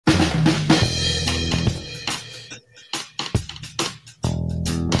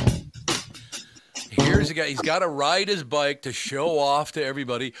a guy. He's got to ride his bike to show off to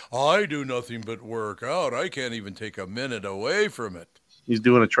everybody. I do nothing but work out. I can't even take a minute away from it. He's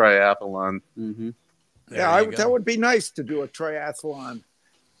doing a triathlon. Mm-hmm. Yeah, that would be nice to do a triathlon.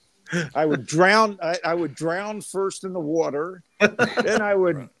 I would drown. I would drown first in the water. Then I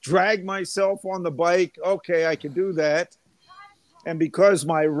would drag myself on the bike. Okay, I can do that. And because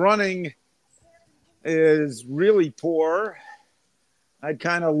my running is really poor, I'd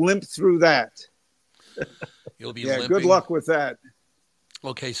kind of limp through that. You'll be limping. Good luck with that.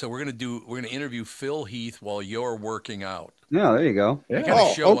 Okay, so we're gonna interview Phil Heath while you're working out. Yeah, there you go. Yeah.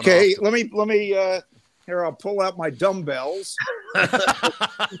 Oh, okay. Let me. Here, I'll pull out my dumbbells.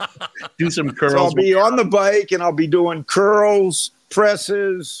 Do some curls. So I'll be on the bike and I'll be doing curls,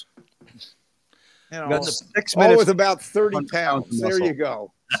 presses. You know, 6 minutes with about 30 pounds. There you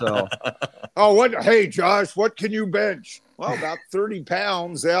go. So, Hey, Josh, what can you bench? Well, about 30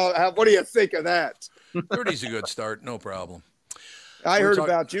 pounds. What do you think of that? 30's a good start. No problem. I heard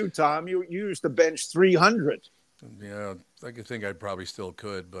about you, Tom. You used to bench 300. Yeah, I think I probably still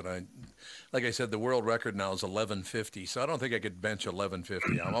could, but like I said, the world record now is 1150, so I don't think I could bench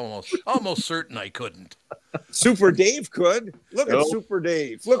 1150. I'm almost certain I couldn't. Super Dave could. Look at Super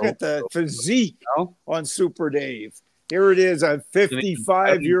Dave. Look at the physique on Super Dave. Here it is, a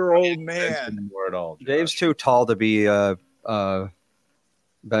 55-year-old man. Dave's too tall to be a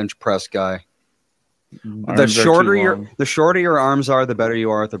bench press guy. The shorter your arms are, the better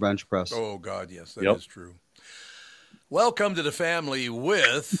you are at the bench press. Oh God, yes, that is true. Welcome to the family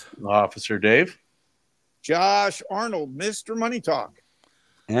with Officer Dave, Josh Arnold, Mr. Money Talk,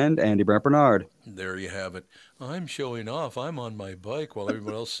 and Andy Barnard. There you have it. I'm showing off. I'm on my bike while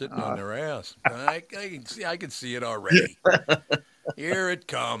everyone else sitting on their ass. I can see it already. Here it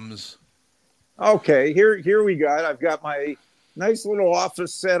comes. Okay, here we got. I've got my nice little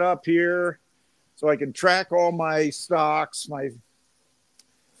office set up here, so I can track all my stocks. My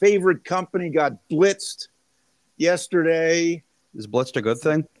favorite company got blitzed yesterday. Is blitzed a good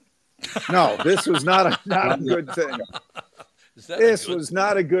thing? No, this was not a good thing. This was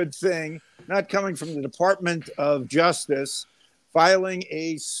not a good thing. Not coming from the Department of Justice, filing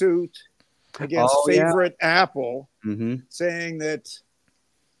a suit against favorite Apple, saying that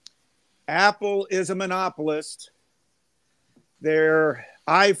Apple is a monopolist. Their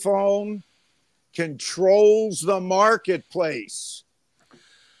iPhone controls the marketplace.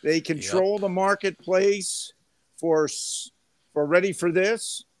 They control the marketplace for ready for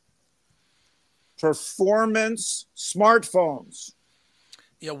this, performance smartphones.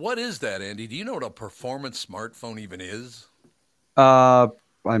 Yeah, what is that, Andy? Do you know what a performance smartphone even is? I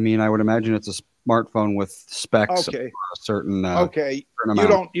mean, I would imagine it's a smartphone with specs of a certain certain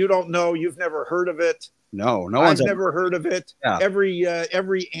amount. You don't know. You've never heard of it. No, I've never heard of it. Yeah.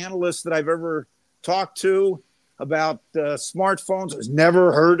 Every analyst that I've ever talked to about smartphones has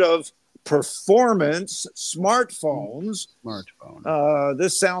never heard of performance smartphones.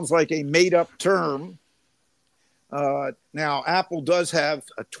 This sounds like a made-up term. Now, Apple does have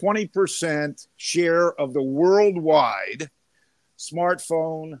a 20% share of the worldwide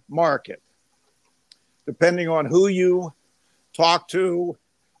smartphone market. Depending on who you talk to,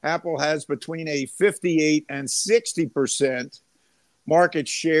 Apple has between a 58 and 60% market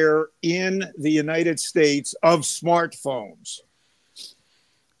share in the United States of smartphones.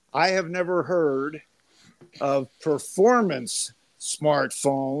 I have never heard of performance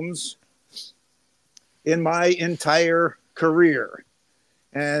smartphones in my entire career.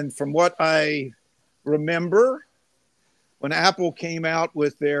 And from what I remember, when Apple came out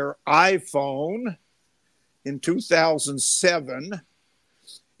with their iPhone in 2007,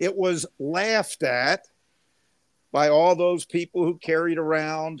 it was laughed at by all those people who carried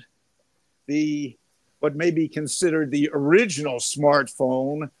around what may be considered the original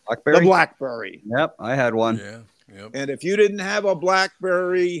smartphone, the BlackBerry. Yep, I had one. Yeah, yep. And if you didn't have a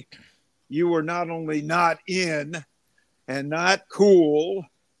BlackBerry, you were not only not in and not cool,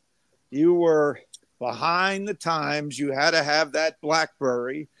 you were behind the times. You had to have that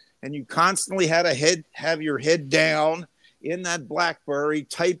BlackBerry, and you constantly had to have your head down in that BlackBerry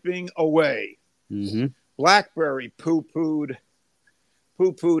typing away. Mm-hmm. BlackBerry poo-pooed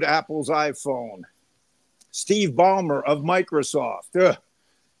Apple's iPhone. Steve Ballmer of Microsoft.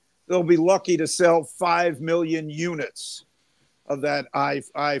 They'll be lucky to sell 5 million units of that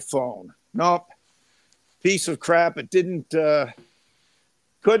iPhone. Nope. Piece of crap. It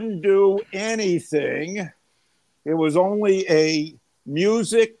couldn't do anything. It was only a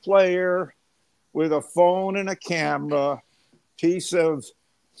music player with a phone and a camera. Piece of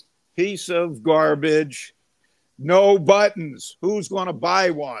garbage. No buttons. Who's going to buy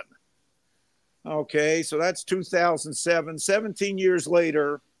one? Okay, so that's 2007. 17 years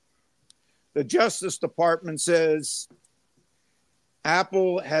later, the Justice Department says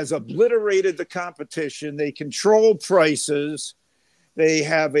Apple has obliterated the competition. They control prices. They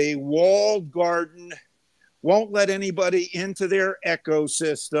have a walled garden, won't let anybody into their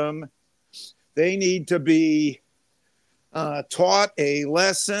ecosystem. They need to be taught a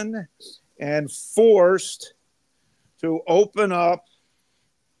lesson and forced to open up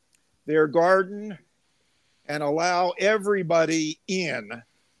their garden and allow everybody in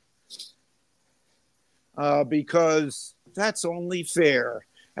because that's only fair.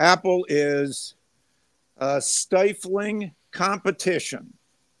 Apple is stifling competition.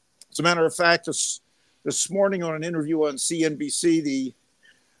 As a matter of fact, this morning on an interview on CNBC,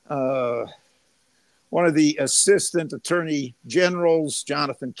 one of the assistant attorney generals,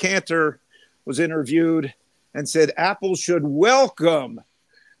 Jonathan Cantor, was interviewed and said Apple should welcome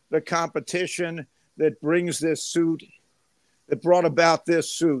the competition that brings this suit, that brought about this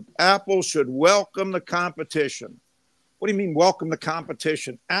suit. Apple should welcome the competition. What do you mean welcome the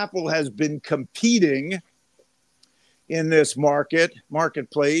competition? Apple has been competing in this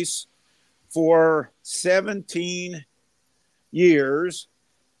marketplace for 17 years.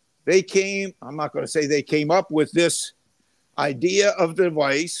 I'm not going to say they came up with this idea of the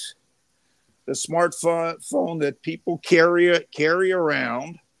device, the smartphone that people carry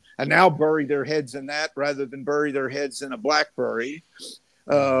around and now bury their heads in that rather than bury their heads in a BlackBerry.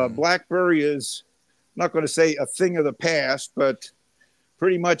 BlackBerry is, I'm not going to say a thing of the past, but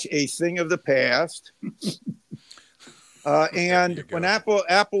pretty much a thing of the past. And when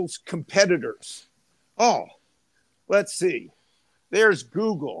Apple's competitors, let's see, there's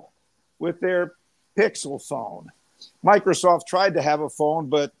Google with their Pixel phone. Microsoft tried to have a phone,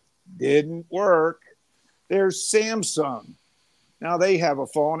 but didn't work. There's Samsung. Now they have a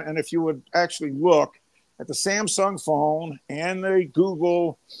phone, and if you would actually look at the Samsung phone and the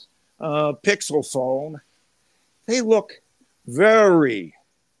Google Pixel phone, they look very,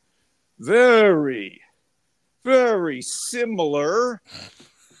 very, very similar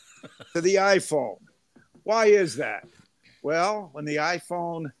to the iPhone. Why is that? Well, when the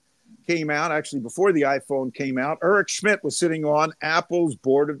iPhone came out, actually before the iPhone came out, Eric Schmidt was sitting on Apple's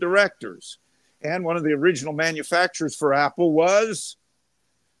board of directors. And one of the original manufacturers for Apple was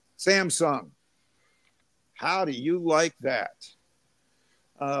Samsung. How do you like that?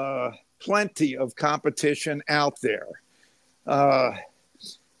 Plenty of competition out there.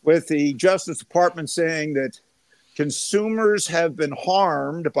 With the Justice Department saying that consumers have been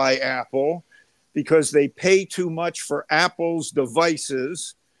harmed by Apple because they pay too much for Apple's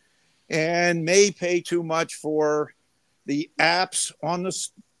devices and may pay too much for the apps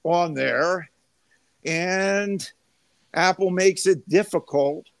on there. And Apple makes it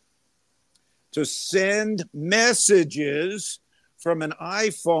difficult to send messages from an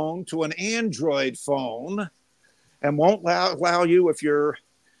iPhone to an Android phone and won't allow you, if you're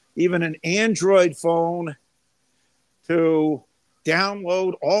even an Android phone, to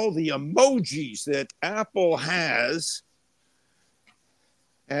download all the emojis that Apple has.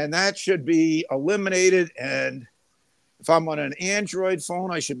 And that should be eliminated. And if I'm on an Android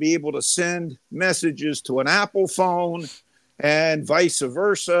phone, I should be able to send messages to an Apple phone and vice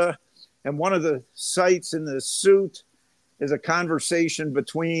versa. And one of the sites in this suit is a conversation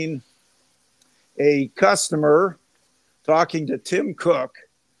between a customer talking to Tim Cook,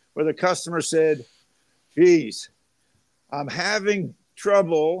 where the customer said, geez, I'm having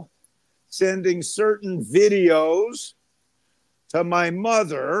trouble sending certain videos to my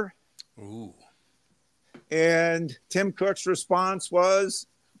mother. Ooh. And Tim Cook's response was,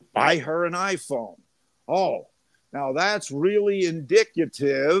 buy her an iPhone. Oh, now that's really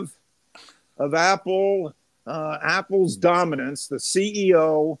indicative of Apple's dominance. The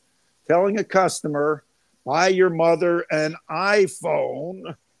CEO telling a customer, buy your mother an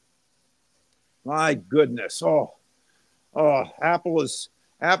iPhone. My goodness. Apple's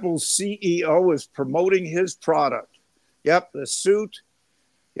CEO is promoting his product. Yep, the suit.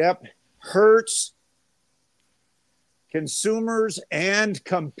 Yep, hurts consumers and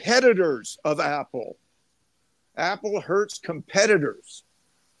competitors of Apple. Apple hurts competitors.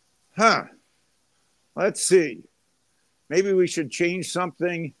 Let's see. Maybe we should change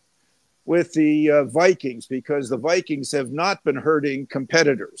something with the Vikings, because the Vikings have not been hurting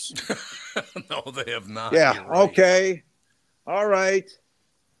competitors. No, they have not. Yeah. You're right. Okay. All right.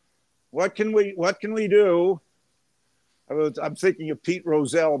 What can we do? I'm thinking of Pete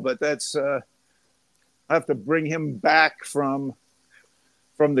Rozelle, but that's I have to bring him back from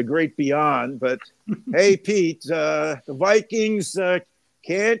the great beyond. But hey, Pete, the Vikings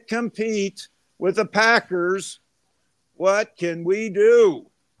can't compete with the Packers. What can we do?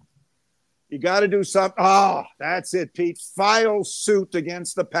 You got to do something. Oh, that's it, Pete. File suit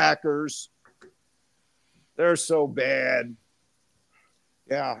against the Packers. They're so bad.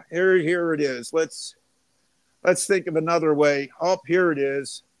 Yeah, here it is. Let's think of another way. Oh, here it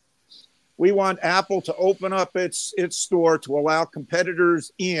is. We want Apple to open up its store to allow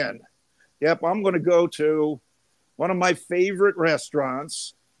competitors in. Yep, I'm going to go to one of my favorite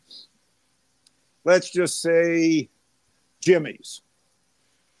restaurants. Let's just say Jimmy's.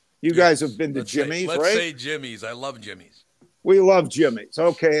 You guys have been to Jimmy's, right? Let's say Jimmy's. I love Jimmy's. We love Jimmy's.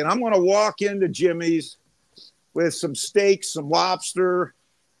 Okay, and I'm going to walk into Jimmy's with some steak, some lobster.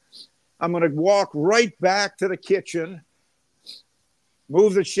 I'm going to walk right back to the kitchen,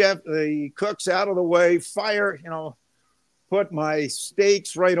 move the cooks out of the way, put my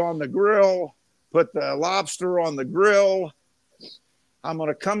steaks right on the grill, put the lobster on the grill. I'm going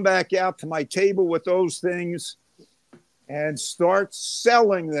to come back out to my table with those things and start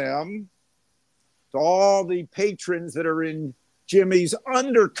selling them to all the patrons that are in Jimmy's,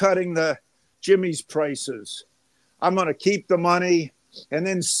 undercutting the Jimmy's prices. I'm going to keep the money and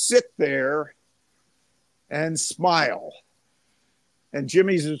then sit there and smile. And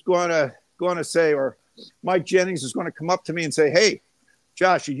Jimmy's is going to say, or Mike Jennings is going to come up to me and say, "Hey,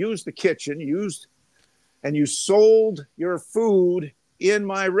 Josh, you used the kitchen, and you sold your food in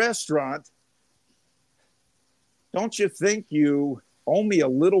my restaurant. Don't you think you owe me a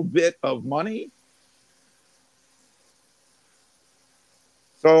little bit of money?"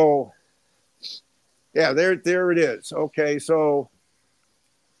 So, yeah, there it is. Okay, so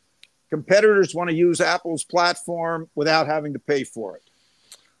competitors want to use Apple's platform without having to pay for it.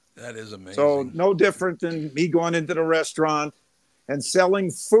 That is amazing. So no different than me going into the restaurant and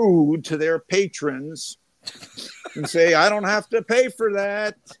selling food to their patrons and say, "I don't have to pay for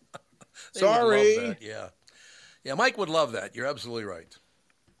that. Sorry." That. Yeah, Mike would love that. You're absolutely right.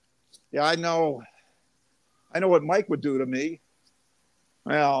 Yeah, I know what Mike would do to me.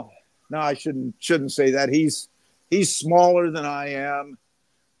 Well, no, I shouldn't say that. He's smaller than I am,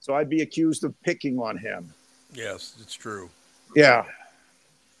 so I'd be accused of picking on him. Yes, it's true. Yeah.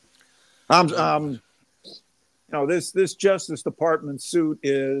 This Justice Department suit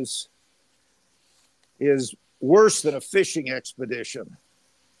is worse than a fishing expedition.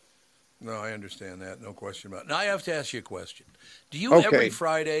 No, I understand that. No question about it. Now I have to ask you a question. Do you every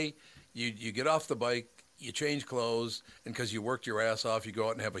Friday you get off the bike, you change clothes, and because you worked your ass off, you go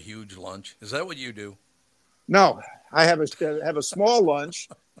out and have a huge lunch? Is that what you do? No, I have a small lunch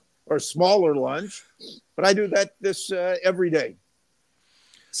or smaller lunch, but I do this every day,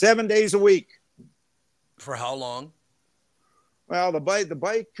 7 days a week. For how long? Well, the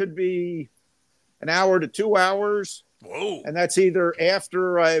bike could be an hour to 2 hours. Whoa! And that's either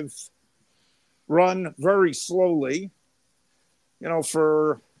after I've run very slowly,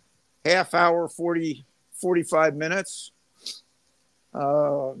 for half hour, 45 minutes.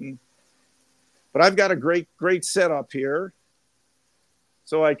 But I've got a great setup here,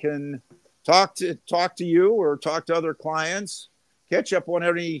 so I can talk to you or talk to other clients, catch up on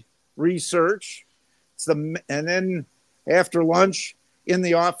any research. And then after lunch in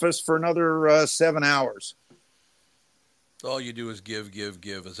the office for another 7 hours. All you do is give.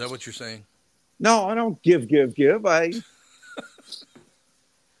 Is that what you're saying? No, I don't give.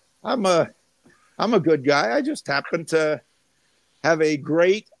 I'm a good guy. I just happen to have a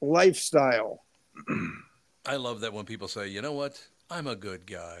great lifestyle. I love that when people say, "You know what? I'm a good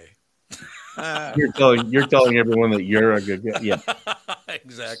guy." You're telling everyone that you're a good guy. Yeah.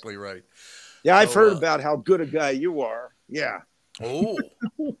 Exactly right. Yeah, I've heard about how good a guy you are. Yeah. Oh,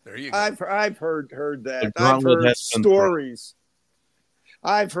 there you go. I've heard that. I've heard stories.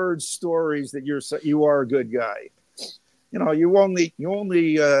 I've heard stories that you are a good guy. You only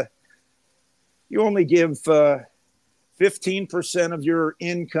give 15% of your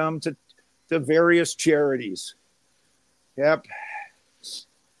income to various charities. Yep.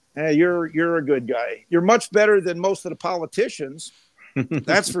 You're a good guy. You're much better than most of the politicians.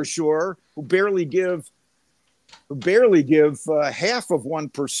 That's for sure. Who barely give half of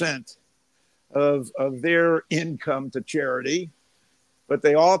 1% of their income to charity, but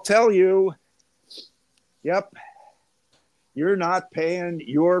they all tell you, "Yep, you're not paying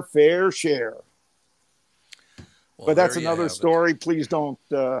your fair share." Well, but that's another story. Please don't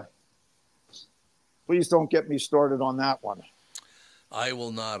get me started on that one. I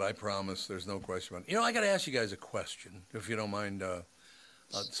will not. I promise. There's no question about it. I got to ask you guys a question, if you don't mind.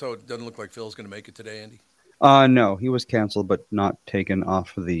 So it doesn't look like Phil's going to make it today, Andy? No, he was canceled, but not taken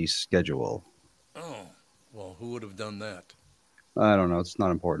off the schedule. Oh, well, who would have done that? I don't know. It's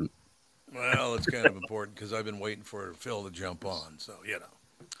not important. Well, it's kind of important because I've been waiting for Phil to jump on. So, you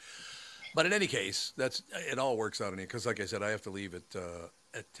know. But in any case, it all works out in here because, like I said, I have to leave at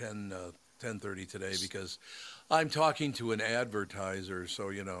 10:30 today because I'm talking to an advertiser. So,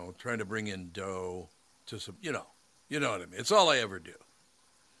 you know, trying to bring in dough to some, you know what I mean. It's all I ever do.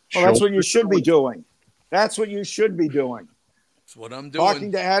 Well, that's what you should be doing. That's what you should be doing. That's what I'm doing.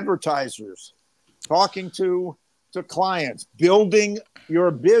 Talking to advertisers, talking to clients, building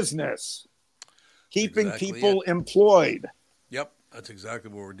your business, keeping people employed. Yep, that's exactly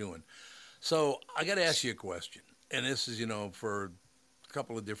what we're doing. So I got to ask you a question, and this is, you know, for a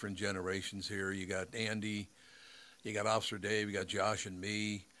couple of different generations here. You got Andy, you got Officer Dave, you got Josh and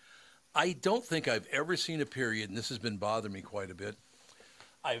me. I don't think I've ever seen a period, and this has been bothering me quite a bit.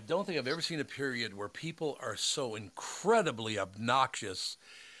 I don't think I've ever seen a period where people are so incredibly obnoxious,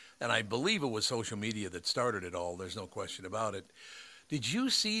 and I believe it was social media that started it all. There's no question about it. Did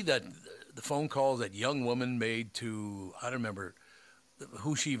you see that the phone call that young woman made to, I don't remember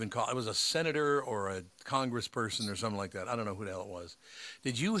who she even called. It was a senator or a congressperson or something like that. I don't know who the hell it was.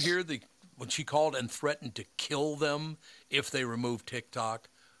 Did you hear when she called and threatened to kill them if they removed TikTok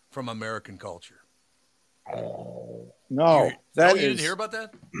from American culture? No. You didn't hear about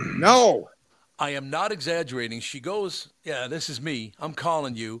that? No. I am not exaggerating. She goes, yeah, this is me. I'm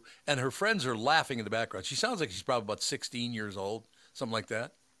calling you. And her friends are laughing in the background. She sounds like she's probably about 16 years old, something like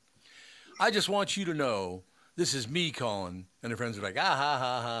that. I just want you to know this is me calling. And her friends are like, ah, ha,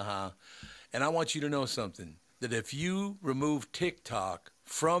 ha, ha, ha. And I want you to know something, that if you remove TikTok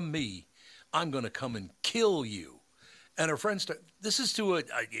from me, I'm going to come and kill you. And her friends this is to a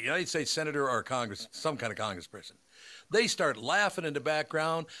United States senator or a Congress, some kind of congressperson. They start laughing in the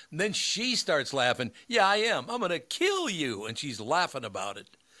background, and then she starts laughing. Yeah, I am. I'm going to kill you. And she's laughing about it.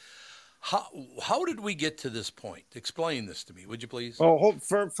 How did we get to this point? Explain this to me, would you please? Well,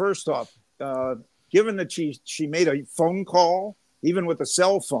 first off, given that she made a phone call, even with a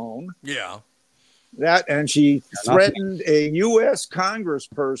cell phone. Yeah. And she threatened a U.S.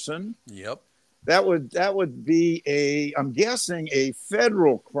 congressperson. Yep. That would be I'm guessing a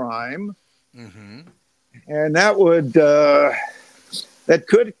federal crime. Mm-hmm. And that would that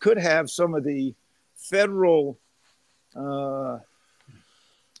could have some of the federal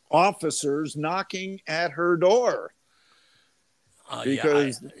officers knocking at her door.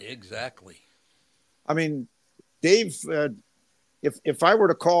 Because exactly. I mean, Dave, if I were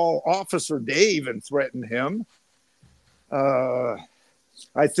to call Officer Dave and threaten him,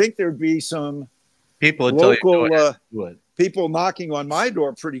 I think there'd be some people local people knocking on my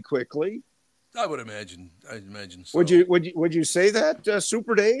door pretty quickly. I would imagine. So. Would you say that,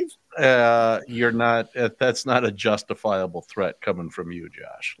 Super Dave? You're not. That's not a justifiable threat coming from you,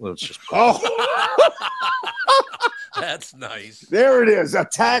 Josh. Let's just. That's nice. There it is,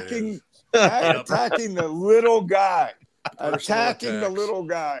 attacking the little guy. Attacking the little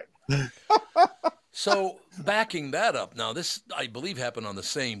guy. So backing that up, now this I believe happened on the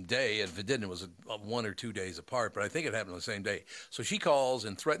same day. If it didn't, it was 1 or 2 days apart. But I think it happened on the same day. So she calls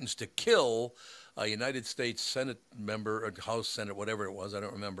and threatens to kill a United States Senate member, or House Senate, whatever it was, I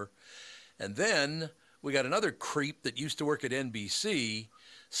don't remember. And then we got another creep that used to work at NBC,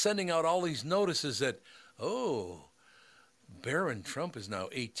 sending out all these notices that, Barron Trump is now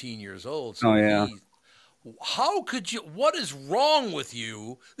 18 years old. So how could you? What is wrong with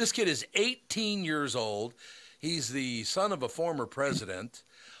you? This kid is 18 years old. He's the son of a former president.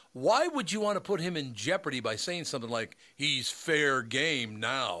 Why would you want to put him in jeopardy by saying something like, he's fair game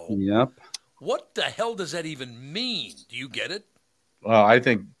now? Yep. What the hell does that even mean? Do you get it? Well, I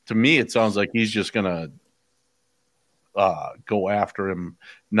think to me it sounds like he's just going to go after him,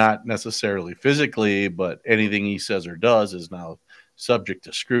 not necessarily physically, but anything he says or does is now subject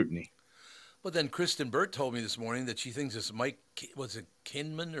to scrutiny. But then Kristen Burt told me this morning that she thinks this Mike, was it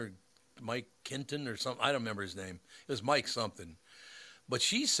Kinman or Mike Kinton or something? I don't remember his name. It was Mike something. But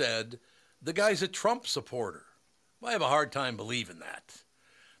she said the guy's a Trump supporter. Well, I have a hard time believing that.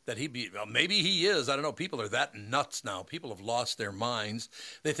 That maybe he is. I don't know. People are that nuts now. People have lost their minds.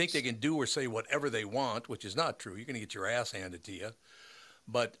 They think they can do or say whatever they want, which is not true. You're going to get your ass handed to you.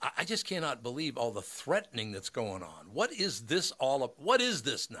 But I just cannot believe all the threatening that's going on. What is this all up? What is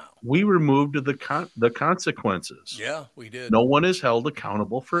this now? We removed the consequences. Yeah, we did. No one is held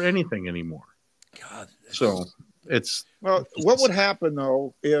accountable for anything anymore. God. So it's what would happen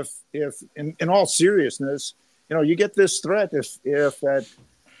though if in all seriousness, you get this threat if that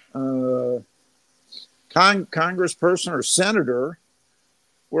congressperson or senator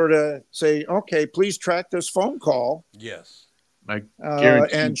were to say, okay, please track this phone call. Yes.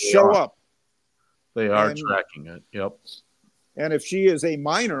 And show up. They are tracking it. Yep. And if she is a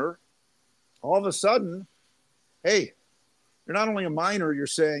minor, all of a sudden, hey, you're not only a minor, you're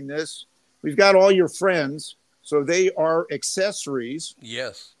saying this. We've got all your friends, so they are accessories.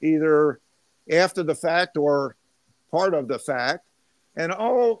 Yes. Either after the fact or part of the fact. And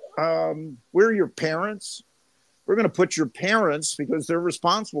we're your parents. We're going to put your parents, because they're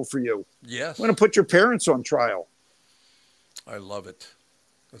responsible for you. Yes. We're going to put your parents on trial. I love it.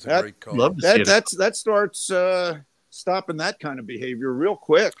 That's a great call. That starts stopping that kind of behavior real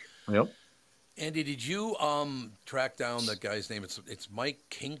quick. Yep. Andy, did you track down that guy's name? It's Mike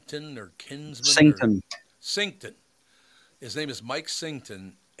Kington or Kinsman? Sington. His name is Mike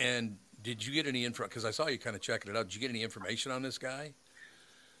Sington. And did you get any info? Because I saw you kind of checking it out. Did you get any information on this guy?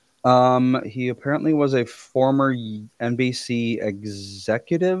 He apparently was a former NBC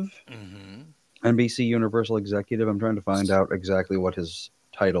executive, NBC Universal executive. I'm trying to find out exactly what his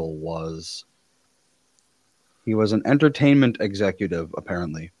title was. He was an entertainment executive,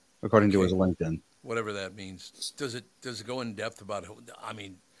 apparently, according to his LinkedIn. Whatever that means. Does it go in depth about who? I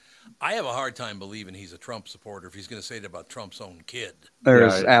mean, I have a hard time believing he's a Trump supporter if he's going to say it about Trump's own kid.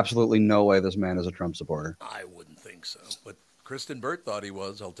 There's absolutely no way this man is a Trump supporter. I wouldn't think so. But Kristen Burt thought he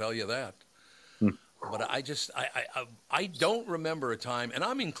was, I'll tell you that. But I don't remember a time, and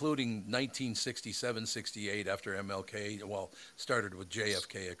I'm including 1967, 68 after MLK. Well, started with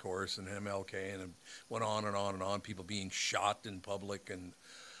JFK, of course, and MLK, and it went on and on and on, people being shot in public. And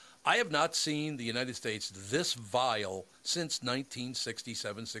I have not seen the United States this vile since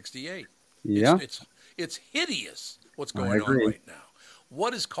 1967, 68. Yeah. It's hideous what's going on right now.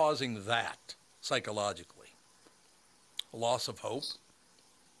 What is causing that psychologically? A loss of hope?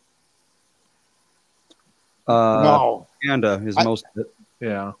 No. Propaganda is most.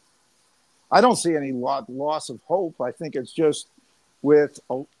 Yeah. I don't see any loss of hope. I think it's just with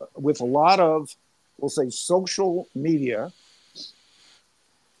a lot of, we'll say, social media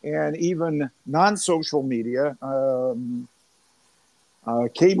and even non-social media,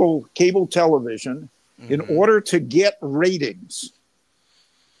 cable television, in order to get ratings,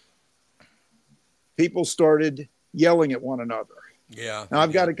 people started yelling at one another. Yeah. Now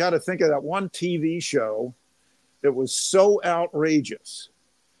I've got to think of that one TV show that was so outrageous.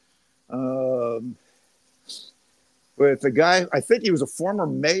 With the guy, I think he was a former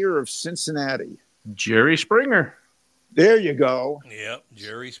mayor of Cincinnati. Jerry Springer. There you go. Yep,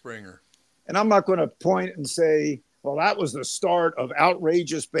 Jerry Springer. And I'm not going to point and say, well, that was the start of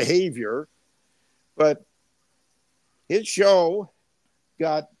outrageous behavior. But his show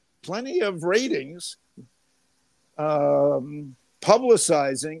got plenty of ratings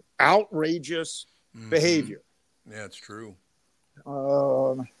publicizing outrageous behavior. Yeah, it's true.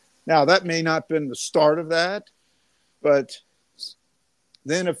 Now, that may not have been the start of that, but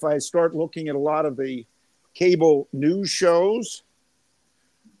then if I start looking at a lot of the cable news shows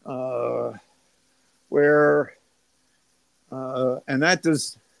where, and it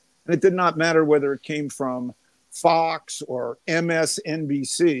did not matter whether it came from Fox or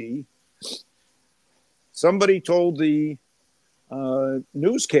MSNBC, somebody told the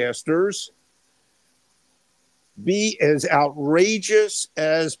newscasters, be as outrageous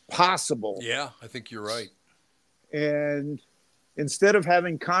as possible. Yeah, I think you're right. And instead of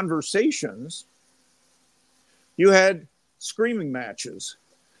having conversations, you had screaming matches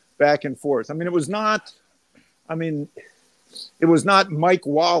back and forth. It was not Mike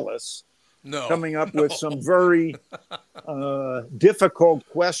Wallace coming up with some very difficult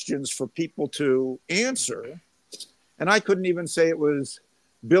questions for people to answer. And I couldn't even say it was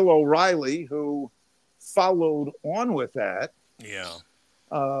Bill O'Reilly who followed on with that. Yeah.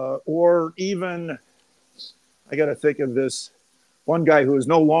 Or even, I got to think of this one guy who is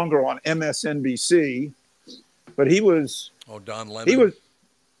no longer on MSNBC, but he was. Oh, Don Lemon. He was.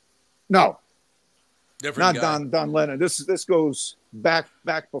 No. Different not guy. Don Lennon. This goes back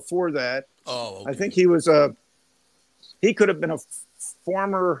before that. Oh, okay. I think he was he could have been a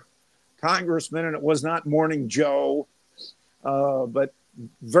former congressman, and it was not Morning Joe, but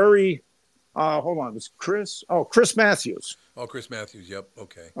very. Hold on, it was Chris. Oh, Chris Matthews. Oh, Chris Matthews. Yep.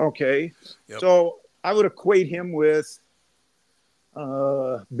 Okay. Okay. Yep. So I would equate him with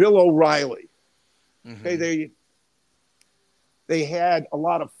Bill O'Reilly. Okay, they had a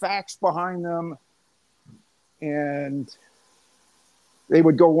lot of facts behind them, and they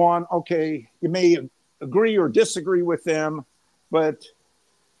would go on. Okay, you may agree or disagree with them, but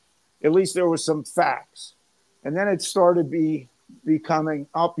at least there was some facts. And then it started becoming,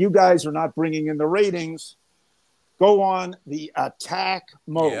 oh, you guys are not bringing in the ratings. Go on the attack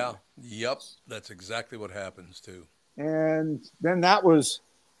mode. Yeah. Yep. That's exactly what happens too. And then that was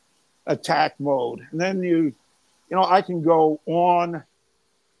attack mode. And then I can go on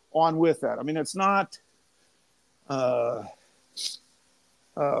on with that. I mean, it's not. I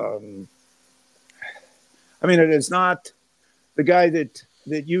mean, it is not the guy that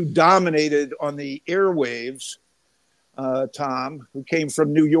you dominated on the airwaves, Tom, who came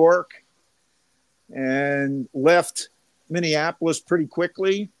from New York and left Minneapolis pretty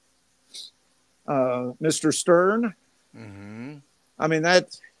quickly. Mr. Stern. Mm-hmm. I mean,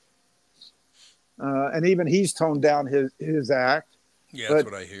 and even he's toned down his act. Yeah, that's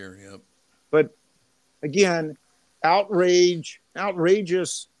what I hear. Yep. But again, outrageous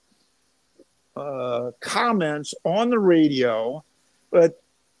comments on the radio, but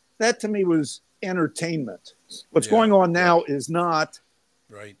that to me was entertainment. What's going on now is not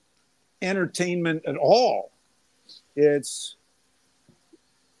right entertainment at all. It's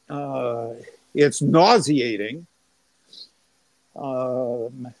nauseating,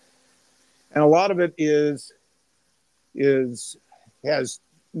 and a lot of it has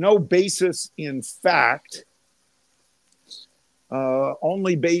no basis in fact,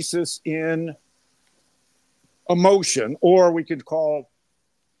 only basis in emotion, or we could call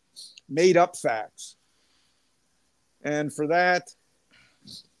made up facts. And for that,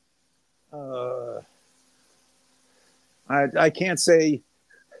 I can't say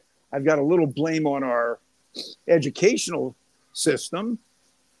I've got a little blame on our educational system,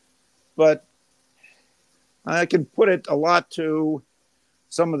 but I can put it a lot to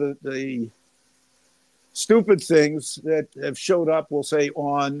some of the stupid things that have showed up, we'll say,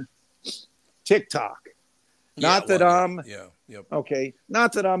 on TikTok. Not that I'm okay.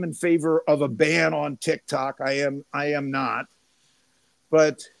 Not that I'm in favor of a ban on TikTok. I am not.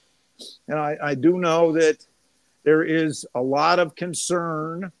 But and I do know that there is a lot of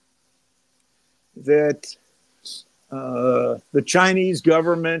concern that the Chinese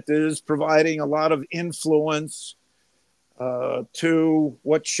government is providing a lot of influence to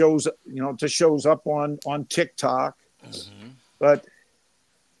what shows up on TikTok. Mm-hmm. But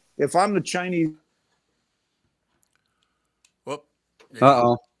if I'm the Chinese,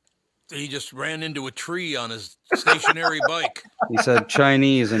 he just ran into a tree on his stationary bike. He said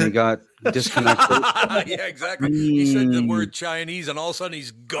Chinese and he got disconnected. Yeah, exactly. He said the word Chinese and all of a sudden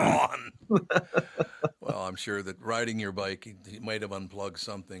he's gone. Well, I'm sure that riding your bike, he might have unplugged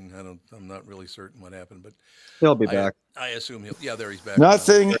something. I'm not really certain what happened, but he'll be back. I assume there he's back.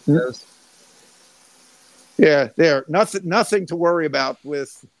 Nothing. Yeah, there. Nothing to worry about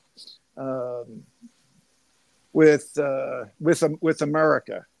with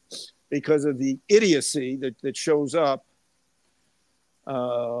America, because of the idiocy that shows up.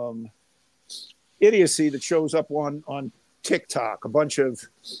 Idiocy that shows up on TikTok. A bunch of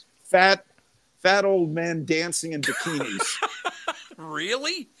fat old men dancing in bikinis.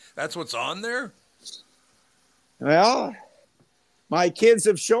 Really? That's what's on there? Well, my kids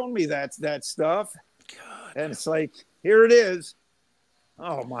have shown me that stuff. God. And it's like, here it is.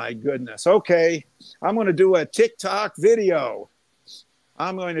 Oh my goodness. Okay. I'm going to do a TikTok video.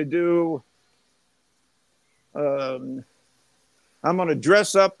 I'm going to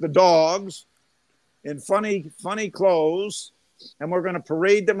dress up the dogs in funny clothes, and we're going to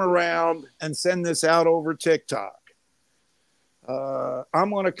parade them around and send this out over TikTok.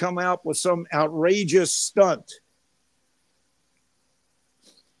 I'm going to come out with some outrageous stunt,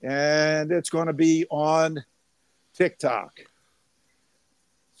 and it's going to be on TikTok.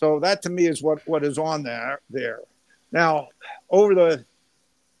 So that to me is what is on there. Now, over the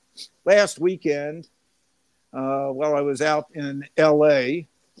last weekend, while I was out in LA,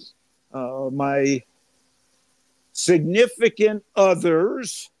 my significant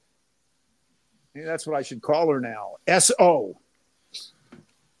others, that's what I should call her now, SO.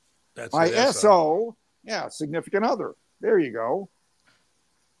 That's my SO. Yeah, significant other. There you go.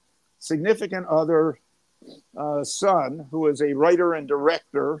 Significant other son, who is a writer and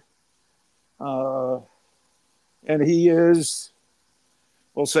director, and he is,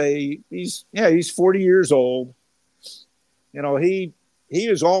 we'll say he's 40 years old. You know, he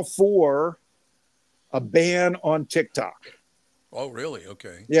is all for a ban on TikTok. Oh, really?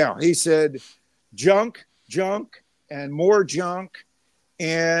 Okay. Yeah, he said junk, and more junk,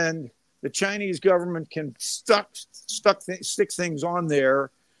 and the Chinese government can stick things on there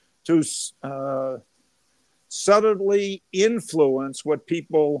to subtly influence what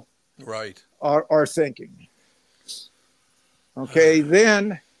people are thinking. Okay,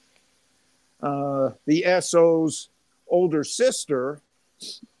 then the SO's older sister,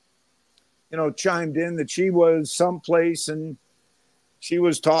 chimed in that she was someplace and she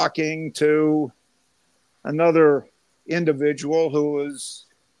was talking to another individual who was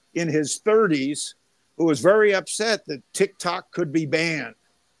in his 30s, who was very upset that TikTok could be banned.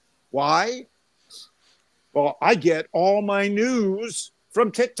 Why? Well, I get all my news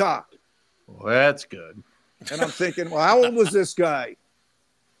from TikTok. Well, that's good. And I'm thinking, well, how old was this guy?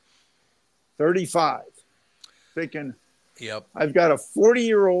 35. Thinking, yep. I've got a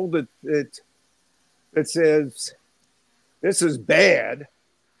 40-year-old that says, this is bad.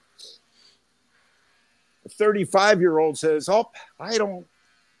 A 35-year-old says, oh, I don't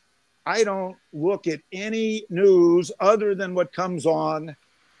look at any news other than what comes on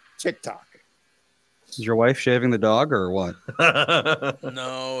TikTok. Is your wife shaving the dog or what?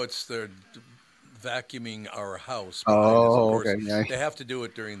 No, it's they're vacuuming our house. Oh, okay. Yeah. They have to do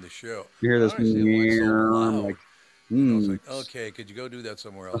it during the show. You hear this? Like, it's like, okay, could you go do that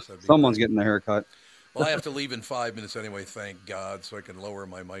somewhere else? Someone's getting a haircut. Well, I have to leave in 5 minutes anyway, thank God, so I can lower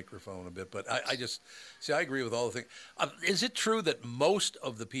my microphone a bit. But I just, see, I agree with all the things. Is it true that most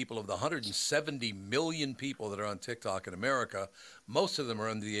of the people, of the 170 million people that are on TikTok in America, most of them are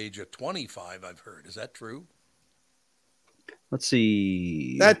under the age of 25, I've heard. Is that true? Let's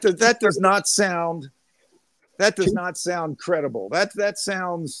see. That does not sound credible. That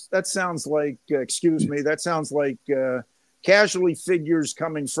sounds like, excuse me, that sounds like casualty figures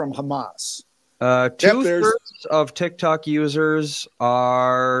coming from Hamas. 2/3 of TikTok users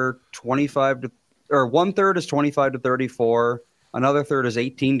are 25 to, or 1/3 is 25 to 34. Another third is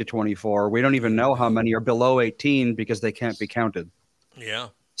 18 to 24. We don't even know how many are below 18 because they can't be counted. Yeah.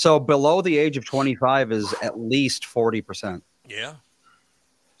 So below the age of 25 is at least 40%. Yeah.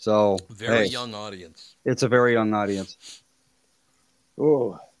 So very young audience. It's a very young audience.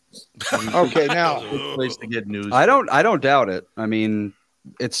 Oh. Okay, now good place to get news. I don't doubt it. I mean,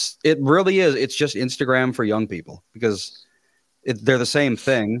 it really is. It's just Instagram for young people because they're the same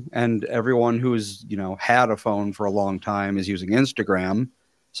thing, and everyone who's had a phone for a long time is using Instagram.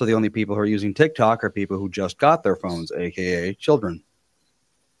 So the only people who are using TikTok are people who just got their phones, aka children.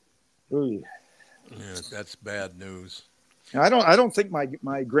 Ooh. Yeah, that's bad news. I don't think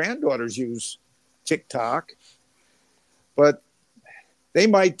my granddaughters use TikTok, but they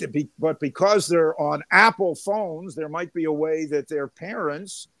might be. But because they're on Apple phones, there might be a way that their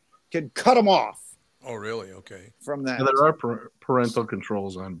parents can cut them off. Oh, really? Okay. From that, yeah, there are parental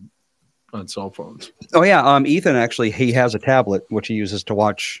controls on cell phones. Oh yeah, Ethan actually he has a tablet which he uses to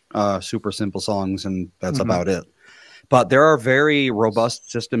watch super simple songs, and that's about it. But there are very robust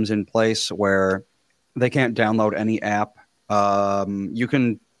systems in place where they can't download any app. You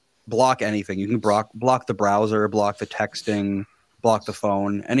can block anything. You can block the browser, block the texting, block the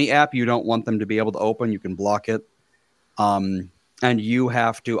phone. Any app you don't want them to be able to open, you can block it. And you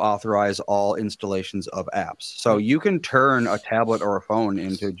have to authorize all installations of apps. So you can turn a tablet or a phone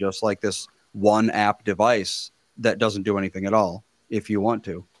into just like this one app device that doesn't do anything at all if you want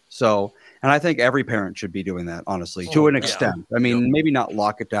to. So, and I think every parent should be doing that, honestly, to an extent. I mean, maybe not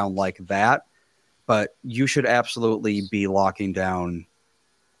lock it down like that, but you should absolutely be locking down,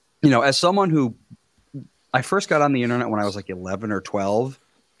 as someone who, I first got on the internet when I was like 11 or 12.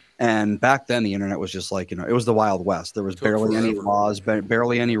 And back then the internet was just like, it was the Wild West. There was barely any laws,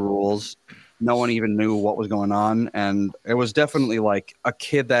 barely any rules. No one even knew what was going on. And it was definitely like a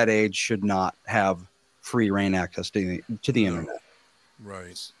kid that age should not have free reign access to the internet.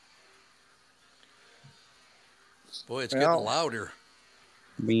 Right. Boy, it's getting louder.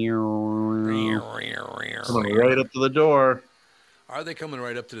 Coming right up to the door. Are they coming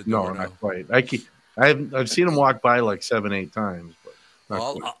right up to the door? No, not quite. I've seen them walk by like 7-8 times,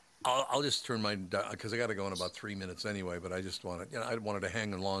 but I'll just turn my, because I got to go in about 3 minutes anyway. But I just wanted, I wanted to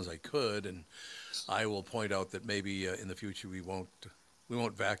hang as long as I could, and I will point out that maybe in the future we won't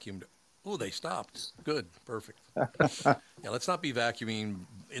vacuum. Oh, they stopped. Good, perfect. Yeah, let's not be vacuuming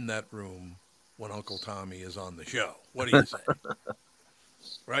in that room when Uncle Tommy is on the show. What do you say?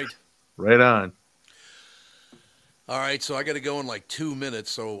 Right? Right on. All right, so I got to go in like 2 minutes.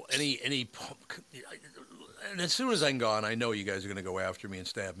 So and as soon as I'm gone, I know you guys are going to go after me and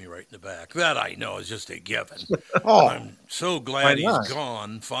stab me right in the back. That I know is just a given. I'm so glad he's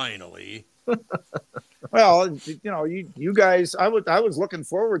gone finally. Well, you guys, I was looking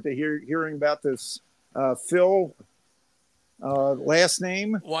forward to hearing about this Phil last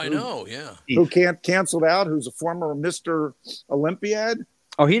name. Well, I know, yeah. Who canceled out? Who's a former Mr. Olympiad?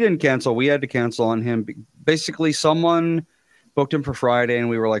 Oh, he didn't cancel. We had to cancel on him. Basically, someone booked him for Friday, and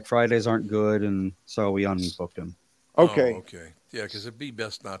we were like, Fridays aren't good, and so we unbooked him. Okay. Oh, okay. Yeah, because it'd be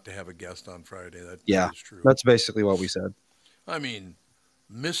best not to have a guest on Friday. That is true. That's basically what we said. I mean,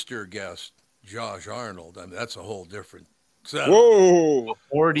 Mr. Guest, Josh Arnold, I mean, that's a whole different Whoa!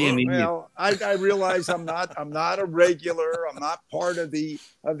 40 and well, I realize I'm not a regular. I'm not part of the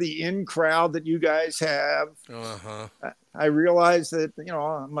in crowd that you guys have. I realize that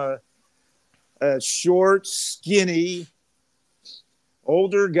I'm a short, skinny,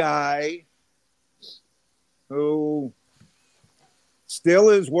 older guy who still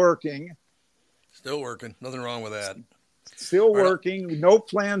is working. Still working. Nothing wrong with that. Still working. No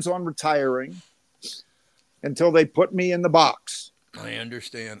plans on retiring until they put me in the box. I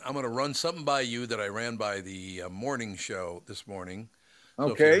understand. I'm going to run something by you that I ran by the morning show this morning.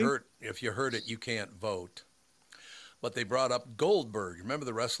 So okay. If you heard it, you can't vote. But they brought up Goldberg. Remember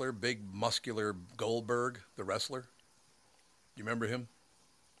the wrestler, big, muscular Goldberg, the wrestler? You remember him?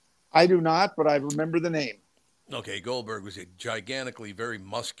 I do not, but I remember the name. Okay, Goldberg was a gigantically, very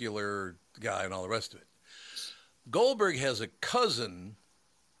muscular guy and all the rest of it. Goldberg has a cousin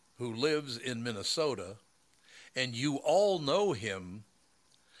who lives in Minnesota, and you all know him.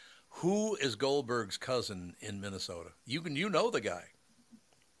 Who is Goldberg's cousin in Minnesota? You know the guy.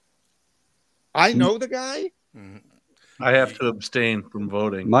 I know the guy? Mm-hmm. I have to abstain from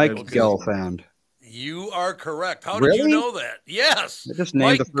voting. Mike Gelfand. You are correct. How did you know that? Yes. I just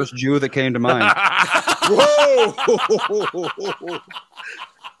named the first Jew that came to mind. Whoa!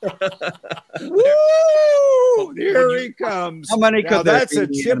 Woo! Here he comes. How many could that's a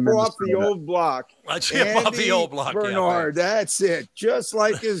chip off the old block. A chip off the old block. Barnard, that's it. Just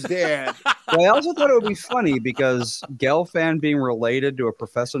like his dad. Well, I also thought it would be funny because Gelfand being related to a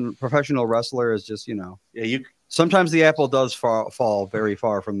professional wrestler is just, sometimes the apple does fall very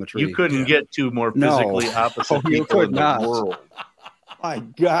far from the tree. You couldn't get two more physically opposite people in the world. My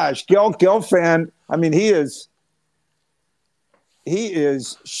gosh, Gelfand, I mean, he is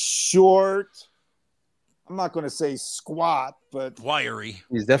short. I'm not going to say squat, but wiry.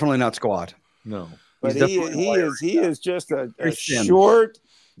 He's definitely not squat. No. But he is just a short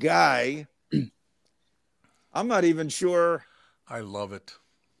guy. I'm not even sure. I love it.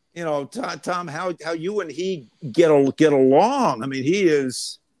 Tom, how you and he get along. I mean, he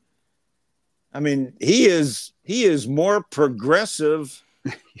is more progressive,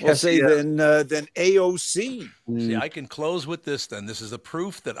 we'll say, than AOC. See, I can close with this then. This is the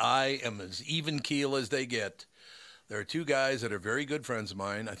proof that I am as even keel as they get. There are two guys that are very good friends of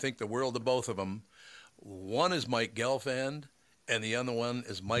mine. I think the world of both of them. One is Mike Gelfand, and the other one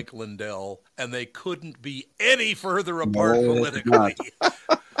is Mike Lindell, and they couldn't be any further apart politically.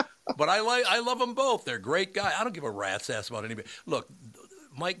 But I love them both. They're great guys. I don't give a rat's ass about anybody. Look,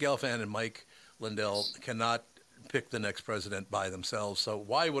 Mike Gelfand and Mike Lindell cannot pick the next president by themselves, so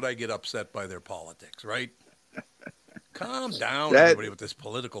why would I get upset by their politics, right? Calm down, everybody, with this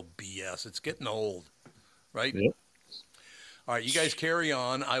political BS. It's getting old, right? Yep. All right, you guys carry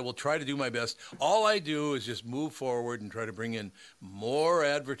on. I will try to do my best. All I do is just move forward and try to bring in more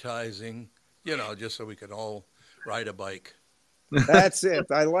advertising, just so we can all ride a bike. That's it.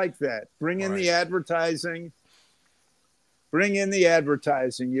 I like that. Bring in the advertising. Bring in the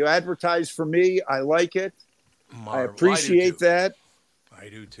advertising. You advertise for me. I like it. I appreciate that. I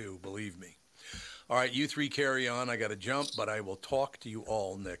do too, believe me. All right, you three carry on. I got to jump, but I will talk to you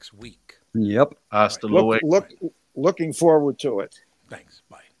all next week. Yep. Hasta luego. Looking forward to it. Thanks.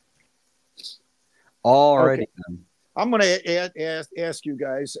 Bye. All righty. Okay. I'm going to ask you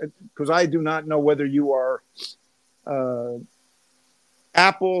guys, because I do not know whether you are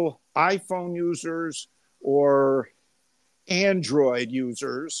Apple iPhone users or Android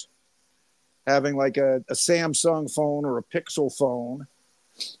users, having like a Samsung phone or a Pixel phone.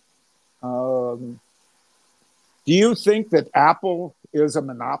 Do you think that Apple is a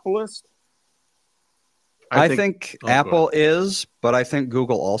monopolist? I think Apple is, but I think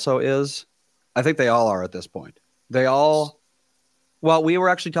Google also is. I think they all are at this point. Well, we were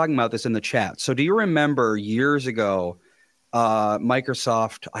actually talking about this in the chat. So do you remember years ago,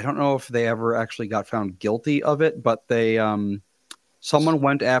 Microsoft, I don't know if they ever actually got found guilty of it, but they someone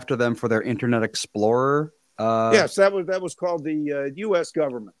went after them for their Internet Explorer. Yes, that was called the U.S.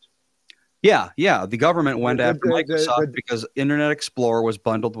 government. Yeah. The government went after Microsoft because Internet Explorer was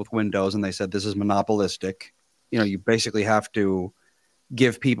bundled with Windows, and they said this is monopolistic. You basically have to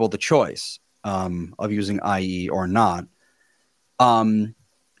give people the choice of using IE or not.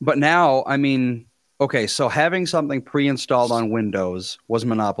 But now, I mean, okay, so having something pre-installed on Windows was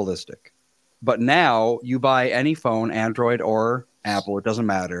monopolistic. But now you buy any phone, Android or Apple, it doesn't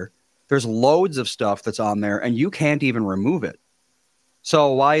matter. There's loads of stuff that's on there, and you can't even remove it.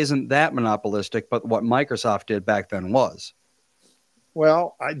 So why isn't that monopolistic, but what Microsoft did back then was?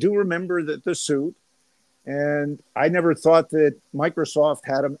 Well, I do remember the suit, and I never thought that Microsoft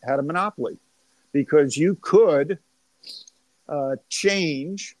had a monopoly, because you could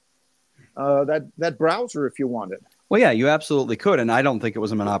change that browser if you wanted. Well, yeah, you absolutely could, and I don't think it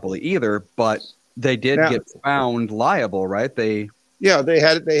was a monopoly either. But they did get found liable, right? They had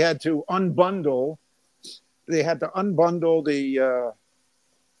to unbundle. They had to unbundle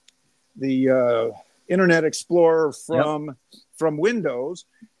the Internet Explorer from Windows,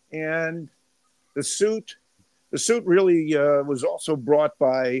 and the suit really was also brought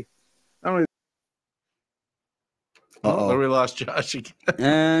by. Oh, we lost Josh again.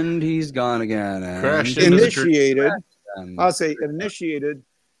 And he's gone again. And crashed into initiated. I'll say initiated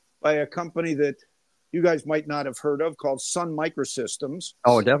by a company that you guys might not have heard of called Sun Microsystems.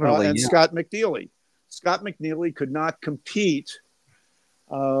 Oh, definitely. And Scott McNealy. Scott McNealy could not compete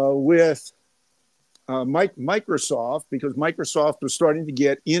with Microsoft because Microsoft was starting to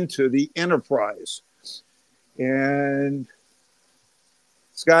get into the enterprise. And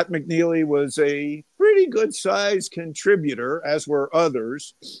Scott McNealy was a pretty good sized contributor, as were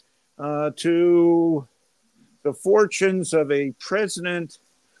others, to the fortunes of a president,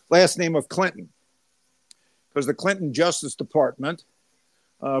 last name of Clinton, because the Clinton Justice Department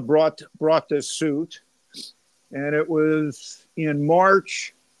brought this suit, and it was in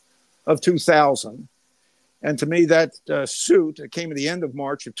March of 2000. And to me, that suit, it came at the end of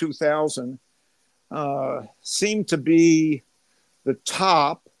March of 2000, seemed to be the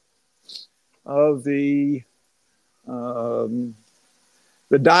top of the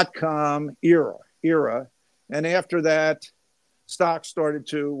dot-com era. And after that, stocks started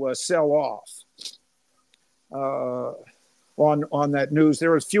to sell off on that news. There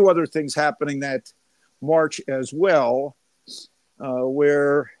were a few other things happening that March as well,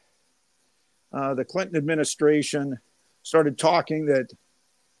 where the Clinton administration started talking that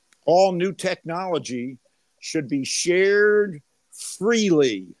all new technology should be shared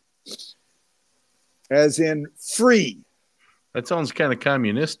freely, as in free. That sounds kind of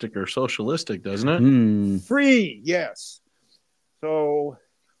communistic or socialistic, doesn't it? Free, yes. So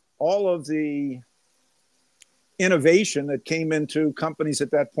all of the innovation that came into companies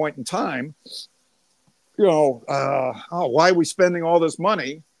at that point in time, why are we spending all this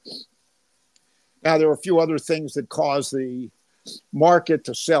money? Now, there were a few other things that caused the market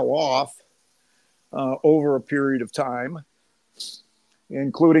to sell off over a period of time,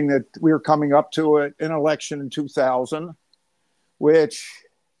 including that we were coming up to an election in 2000, which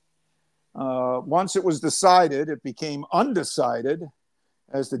once it was decided, it became undecided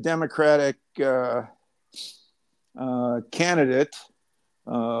as the Democratic candidate,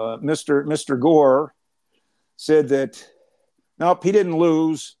 Mr. Gore, said that, nope, he didn't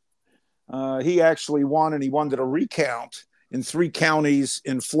lose. He actually won, and he wanted a recount in 3 counties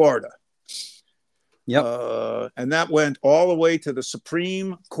in Florida. Yep. And that went all the way to the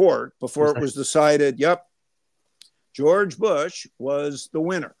Supreme Court before it was decided, George Bush was the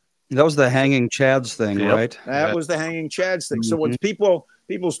winner. That was the hanging Chads thing, right? That was the hanging Chads thing. So when people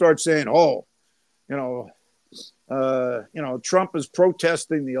start saying, Trump is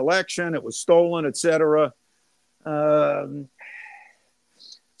protesting the election, it was stolen, etc.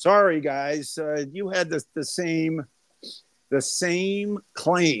 Sorry, guys, you had the same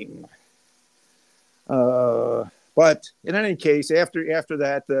claim. But in any case, after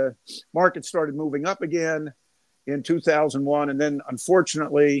that, the market started moving up again in 2001. And then,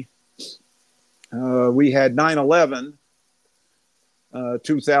 unfortunately, we had 9/11,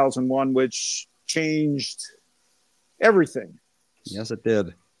 2001, which changed everything. Yes, it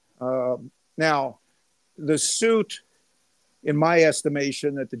did. Now, the suit, in my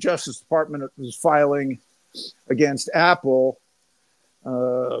estimation, that the Justice Department was filing against Apple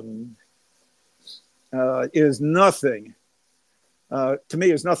is nothing, to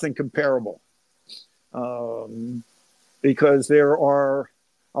me, is nothing comparable, because there are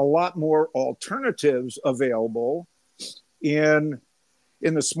a lot more alternatives available in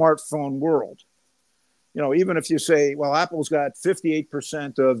the smartphone world. Even if you say, well, Apple's got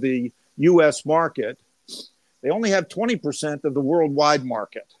 58% of the U.S. market, they only have 20% of the worldwide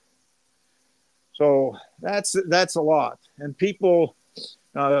market. So that's a lot. And people,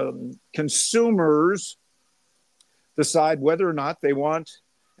 consumers, decide whether or not they want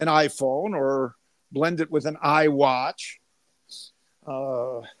an iPhone or blend it with an iWatch,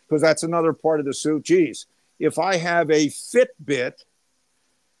 because that's another part of the suit. Geez, if I have a Fitbit,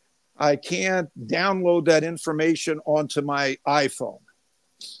 I can't download that information onto my iPhone.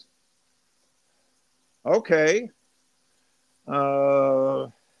 Okay.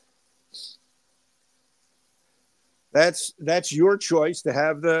 That's your choice to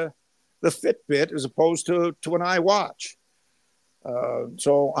have the Fitbit as opposed to an iWatch.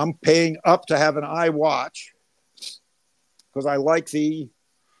 So I'm paying up to have an iWatch. because I like the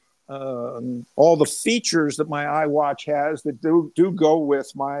all the features that my iWatch has that do go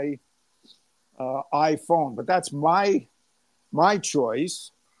with my iPhone. But that's my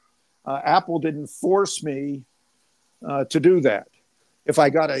choice. Apple didn't force me to do that. If I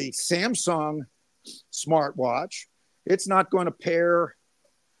got a Samsung smartwatch, it's not going to pair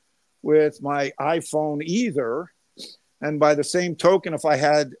with my iPhone either. And by the same token, if I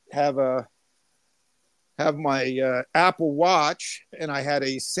have my Apple Watch and I had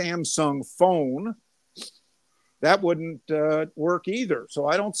a Samsung phone, that wouldn't work either. So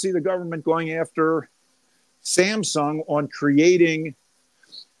I don't see the government going after Samsung on creating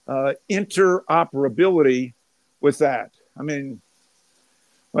interoperability with that. I mean,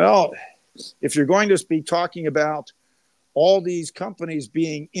 well, if you're going to be talking about all these companies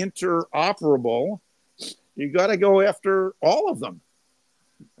being interoperable, you got to go after all of them.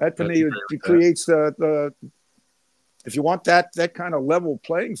 That to me it creates the if you want that kind of level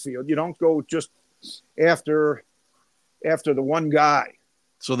playing field, you don't go just after the one guy.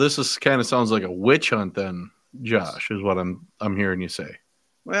 So this is kind of sounds like a witch hunt then, Josh, is what I'm hearing you say.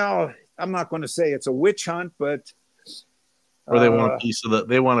 Well, I'm not going to say it's a witch hunt, but or they want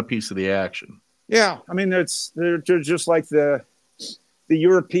a piece of the action. Yeah, I mean they're just like the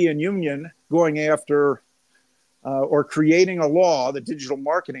European Union going after or creating a law, the Digital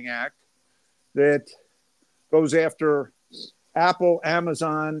Marketing Act, that goes after Apple,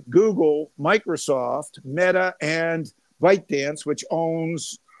 Amazon, Google, Microsoft, Meta, and ByteDance, which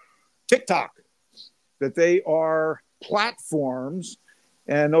owns TikTok. That they are platforms,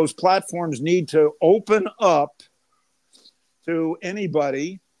 and those platforms need to open up to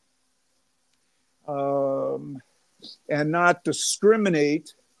anybody and not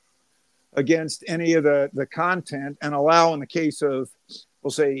discriminate against any of the content, and allow, in the case of,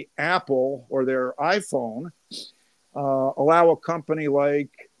 we'll say, Apple or their iPhone, allow a company like,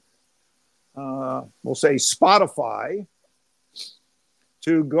 we'll say, Spotify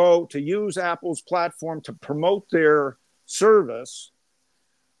to use Apple's platform to promote their service,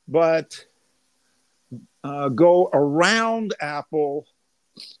 but go around Apple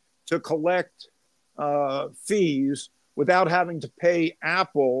to collect fees without having to pay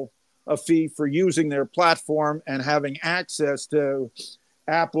Apple a fee for using their platform and having access to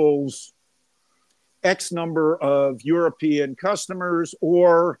Apple's X number of European customers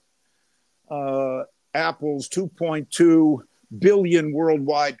or Apple's 2.2 billion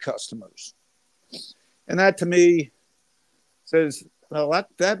worldwide customers. And that to me says, well,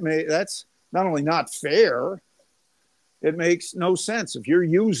 that's not only not fair, it makes no sense. If you're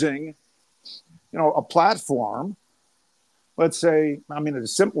using, a platform, let's say, I mean, the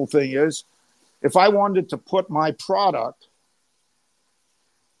simple thing is, if I wanted to put my product,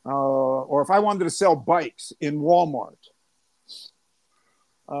 or if I wanted to sell bikes in Walmart,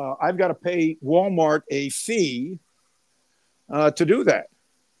 I've got to pay Walmart a fee to do that.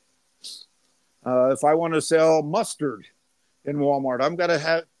 If I want to sell mustard in Walmart, I've got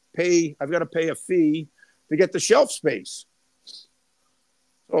to pay a fee to get the shelf space.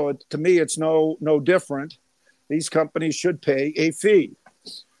 So to me, it's no different. These companies should pay a fee.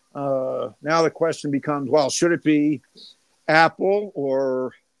 Now the question becomes, well, should it be Apple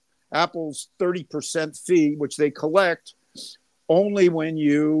or Apple's 30% fee, which they collect only when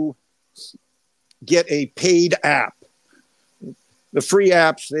you get a paid app? The free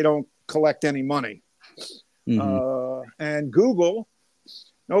apps, they don't collect any money. Mm-hmm. And Google,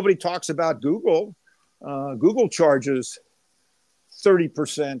 nobody talks about Google. Google charges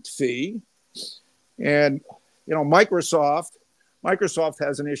 30% fee. And, Microsoft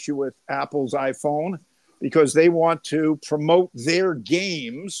has an issue with Apple's iPhone because they want to promote their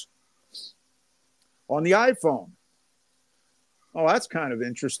games on the iPhone. Oh, that's kind of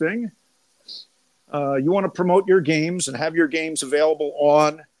interesting. You want to promote your games and have your games available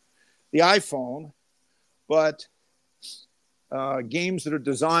on the iPhone, but games that are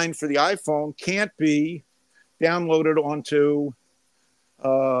designed for the iPhone can't be downloaded onto,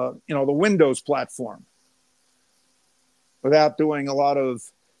 the Windows platform without doing a lot of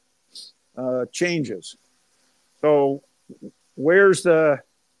changes. So, where's the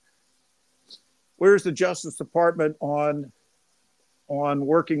Justice Department on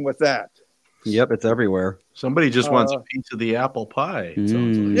working with that? Yep, it's everywhere. Somebody just wants a piece of the apple pie. It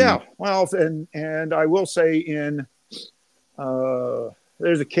sounds like. Yeah, well, and I will say there's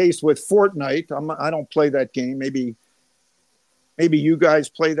a case with Fortnite. I don't play that game. Maybe you guys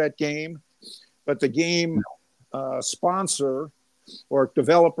play that game, but the game sponsor or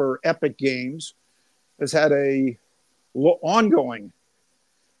developer, Epic Games, has had a ongoing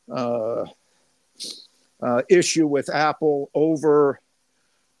issue with Apple over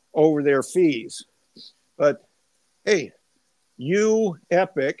their fees. But hey, you,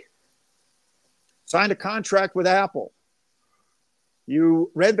 Epic, signed a contract with Apple.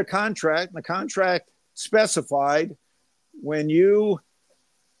 You read the contract, and the contract specified when you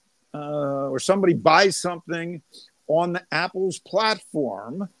or somebody buys something on the Apple's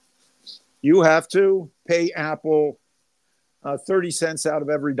platform, you have to pay Apple 30 cents out of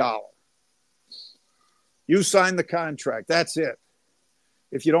every dollar. You sign the contract. That's it.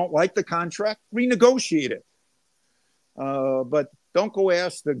 If you don't like the contract, renegotiate it. But don't go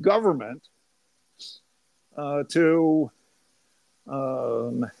ask the government to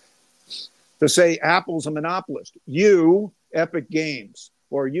say Apple's a monopolist. You, Epic Games,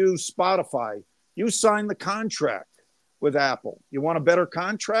 or you, Spotify, you sign the contract with Apple. You want a better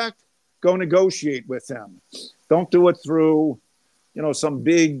contract? Go negotiate with them. Don't do it through, some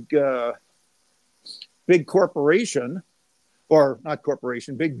big corporation, or not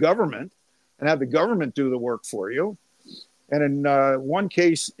corporation, big government, and have the government do the work for you. And in one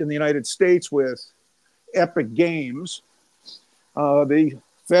case in the United States with Epic Games, the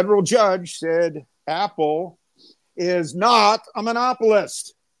federal judge said Apple is not a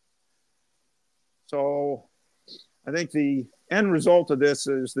monopolist. So I think the end result of this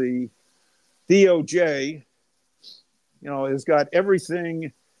is the DOJ, has got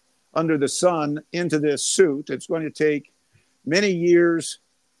everything under the sun into this suit. It's going to take many years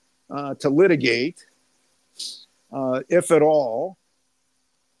to litigate, if at all.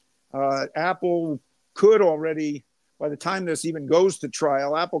 Apple could already, by the time this even goes to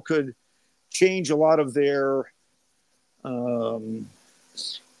trial, Apple could change a lot of their,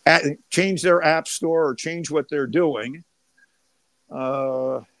 change their app store or change what they're doing.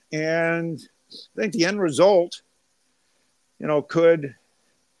 And I think the end result, could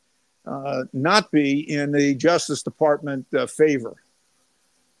not be in the Justice Department favor.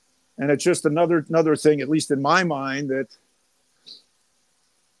 And it's just another thing, at least in my mind, that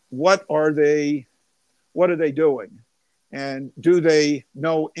what are they doing? And do they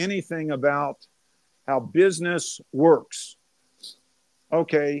know anything about how business works?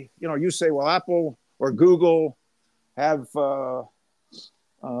 Okay, you say, well, Apple or Google have a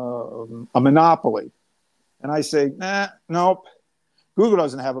monopoly. And I say, nope, Google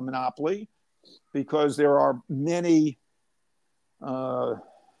doesn't have a monopoly because there are many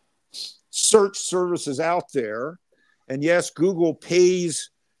search services out there. And yes, Google pays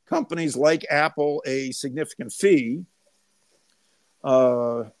companies like Apple a significant fee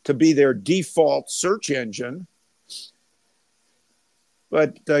to be their default search engine.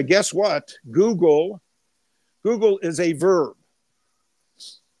 But guess what? Google is a verb.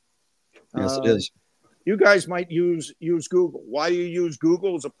 Yes, it is. You guys might use Google. Why do you use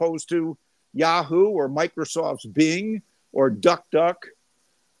Google as opposed to Yahoo or Microsoft's Bing or DuckDuck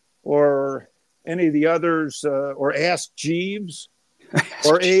or any of the others, or Ask Jeeves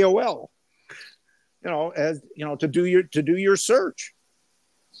or AOL? To do your search.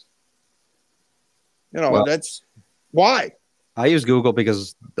 That's why. I use Google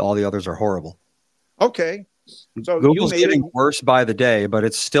because all the others are horrible. Okay. So Google's getting worse by the day, but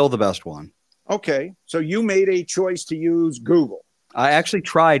it's still the best one. Okay. So you made a choice to use Google. I actually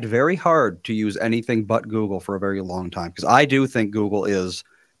tried very hard to use anything but Google for a very long time because I do think Google is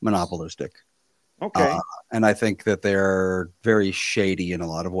monopolistic. Okay. And I think that they're very shady in a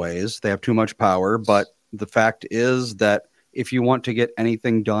lot of ways. They have too much power, but the fact is that if you want to get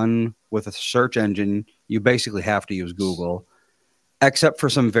anything done with a search engine, you basically have to use Google, except for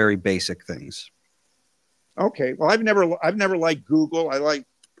some very basic things. Okay. Well, I've never liked Google.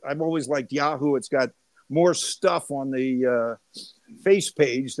 I've always liked Yahoo. It's got more stuff on the face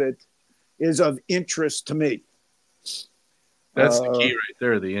page that is of interest to me. That's the key right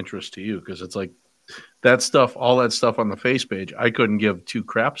there, the interest to you, because it's like that stuff, all that stuff on the face page, I couldn't give two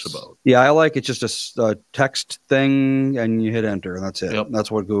craps about. Yeah, I like it just a text thing, and you hit enter, and that's it. Yep. That's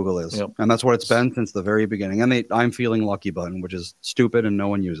what Google is. Yep. And that's what it's been since the very beginning. And I'm feeling lucky button, which is stupid and no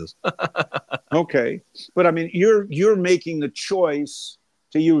one uses. Okay. But I mean, you're making the choice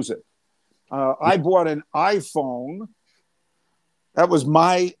to use it. I bought an iPhone. That was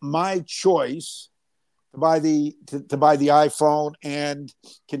my choice to buy the iPhone and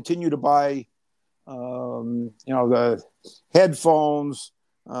continue to buy the headphones,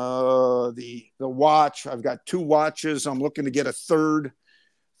 the watch. I've got two watches. I'm looking to get a third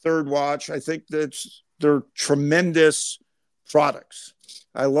watch. I think they're tremendous products.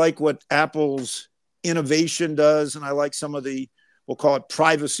 I like what Apple's innovation does, and I like some of the, we'll call it,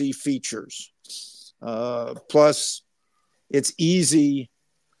 privacy features. Plus, it's easy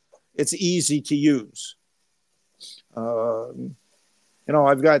to use.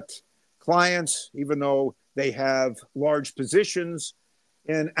 I've got clients, even though they have large positions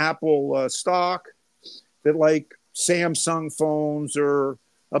in Apple stock, that like Samsung phones or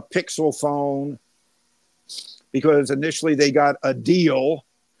a Pixel phone, because initially they got a deal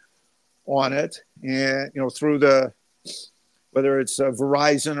on it, and through whether it's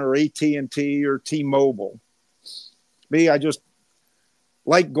Verizon or AT&T or T-Mobile. Me, I just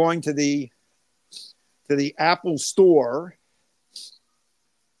like going to the Apple store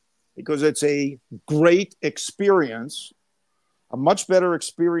because it's a great experience, a much better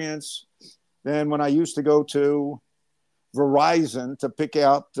experience than when I used to go to Verizon to pick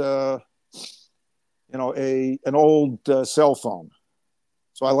out, an old cell phone.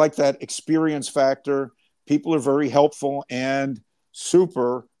 So I like that experience factor. People are very helpful and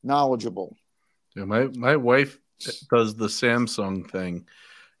super knowledgeable. Yeah, my wife does the Samsung thing,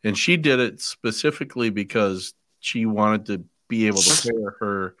 and she did it specifically because she wanted to be able to pair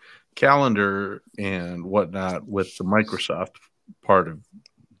her calendar and whatnot with the Microsoft part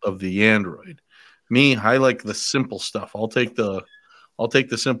of the Android. Me, I like the simple stuff. I'll take the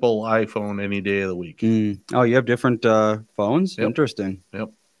simple iPhone any day of the week. Oh, you have different phones? Yep. Interesting. Yep.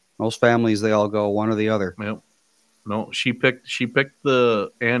 Most families, they all go one or the other. Yep. No, she picked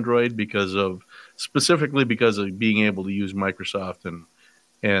the Android specifically because of being able to use Microsoft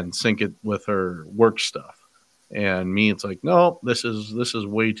and sync it with her work stuff. And me, it's like, no, this is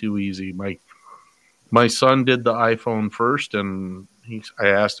way too easy. My son did the iPhone first, and I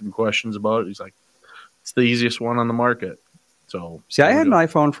asked him questions about it. He's like, it's the easiest one on the market. So see, I had an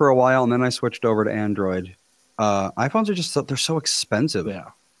iPhone for a while, and then I switched over to Android. iPhones are they're so expensive. Yeah,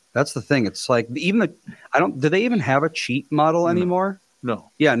 that's the thing. It's like do they even have a cheap model anymore?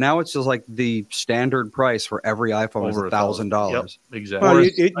 No. Yeah, now it's just like the standard price for every iPhone is $1,000. Yep, exactly. Well,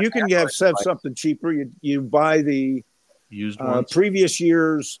 you can have something cheaper. You buy the used previous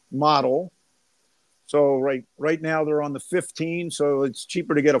year's model. So right now they're on the 15, so it's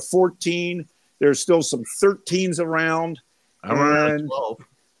cheaper to get a 14. There's still some 13s around. I'm around 12.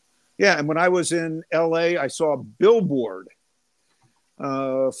 Yeah, and when I was in LA, I saw a billboard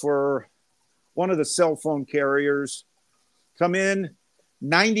for one of the cell phone carriers. Come in,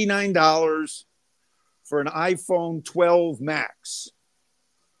 $99 for an iPhone 12 Max.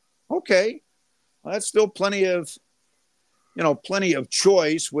 Okay, well, that's still plenty of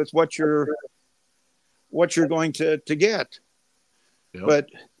choice with what you're going to get. Yep. But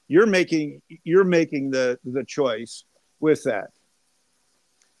you're making the choice with that.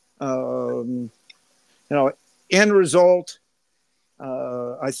 End result,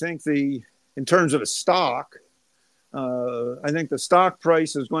 I think in terms of a stock, I think the stock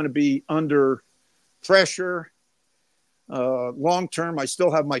price is going to be under pressure. Long term, I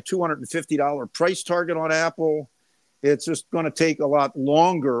still have my $250 price target on Apple. It's just going to take a lot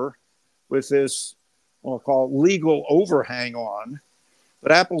longer with this, I'll call it legal overhang on.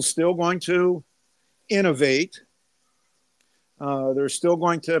 But Apple's still going to innovate. They're still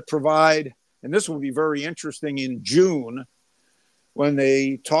going to provide, and this will be very interesting in June when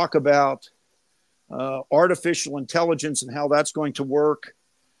they talk about artificial intelligence and how that's going to work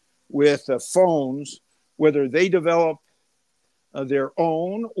with phones, whether they develop their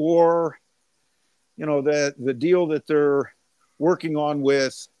own or, the deal that they're working on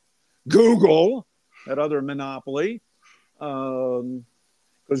with Google, that other monopoly,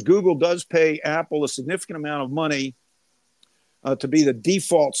 because Google does pay Apple a significant amount of money to be the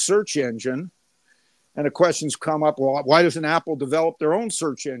default search engine. And the questions come up, well, why doesn't Apple develop their own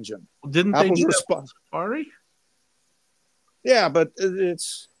search engine? Didn't Apple's they do that Safari? Yeah, but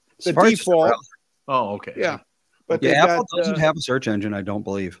it's the default. Oh, okay. Yeah. But Apple doesn't have a search engine, I don't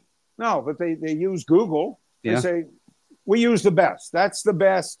believe. No, but they use Google. Yeah. They say, we use the best. That's the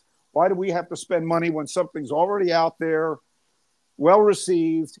best. Why do we have to spend money when something's already out there, well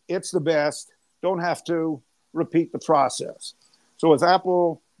received, it's the best, don't have to repeat the process. So if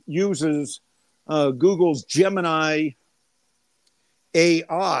Apple uses Google's Gemini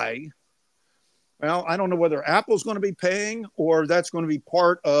AI, well, I don't know whether Apple's going to be paying or that's going to be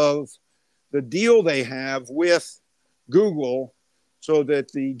part of the deal they have with Google so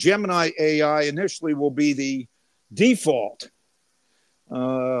that the Gemini AI initially will be the default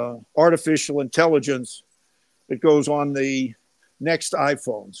artificial intelligence that goes on the next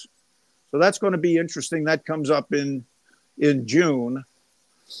iPhones. So that's going to be interesting. That comes up in June.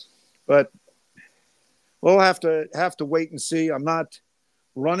 But we'll have to wait and see. I'm not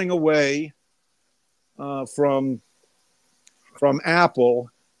running away from Apple,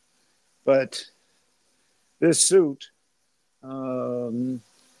 but this suit, a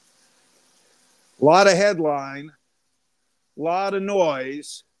lot of headline, lot of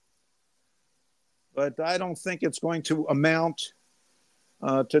noise, but I don't think it's going to amount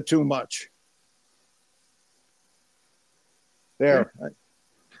to too much. There.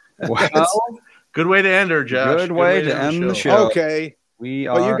 Well, good way to end her, Josh. Good way to end the show. Okay. But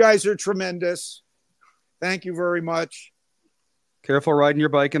you guys are tremendous. Thank you very much. Careful riding your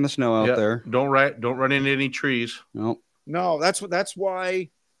bike in the snow out there. Don't run into any trees. Nope. No, that's why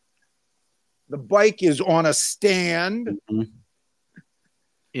the bike is on a stand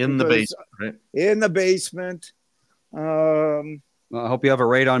in the basement. Right? In the basement. Well, I hope you have a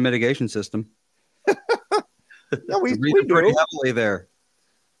radon mitigation system. Yeah, we do pretty heavily there.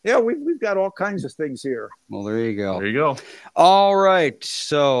 Yeah, we've got all kinds of things here. Well, there you go. There you go. All right.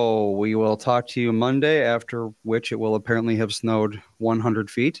 So we will talk to you Monday, after which it will apparently have snowed 100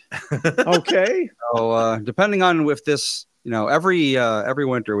 feet. Okay. So depending on if this, every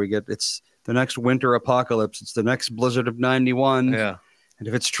winter we get, it's the next winter apocalypse. It's the next blizzard of 91. Yeah. And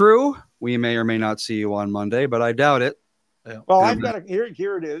if it's true, we may or may not see you on Monday, but I doubt it. Yeah. Well, I've got here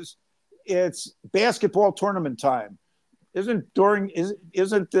it is. It's basketball tournament time. Isn't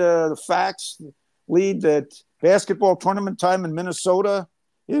the facts lead that basketball tournament time in Minnesota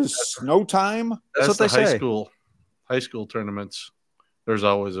is snow time? That's what they say. High school tournaments. There's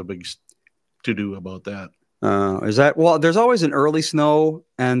always a big to-do about that. Is that, well, there's always an early snow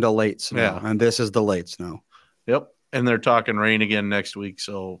and a late snow, and this is the late snow. Yep. And they're talking rain again next week,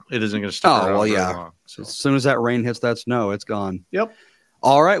 so it isn't going to stick around very long. So. As soon as that rain hits that snow, it's gone. Yep.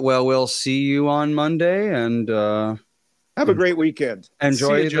 All right. Well, we'll see you on Monday, and have a great weekend.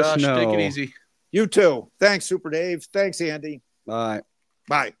 Enjoy the Josh. snow. Take it easy. You too. Thanks, Super Dave. Thanks, Andy. Bye.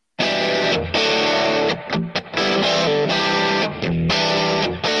 Bye.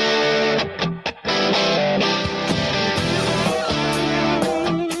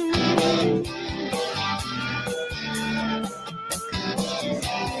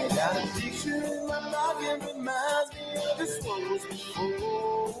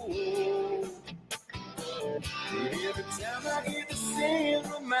 Every time I hear the singing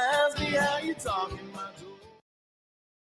reminds me how you talking my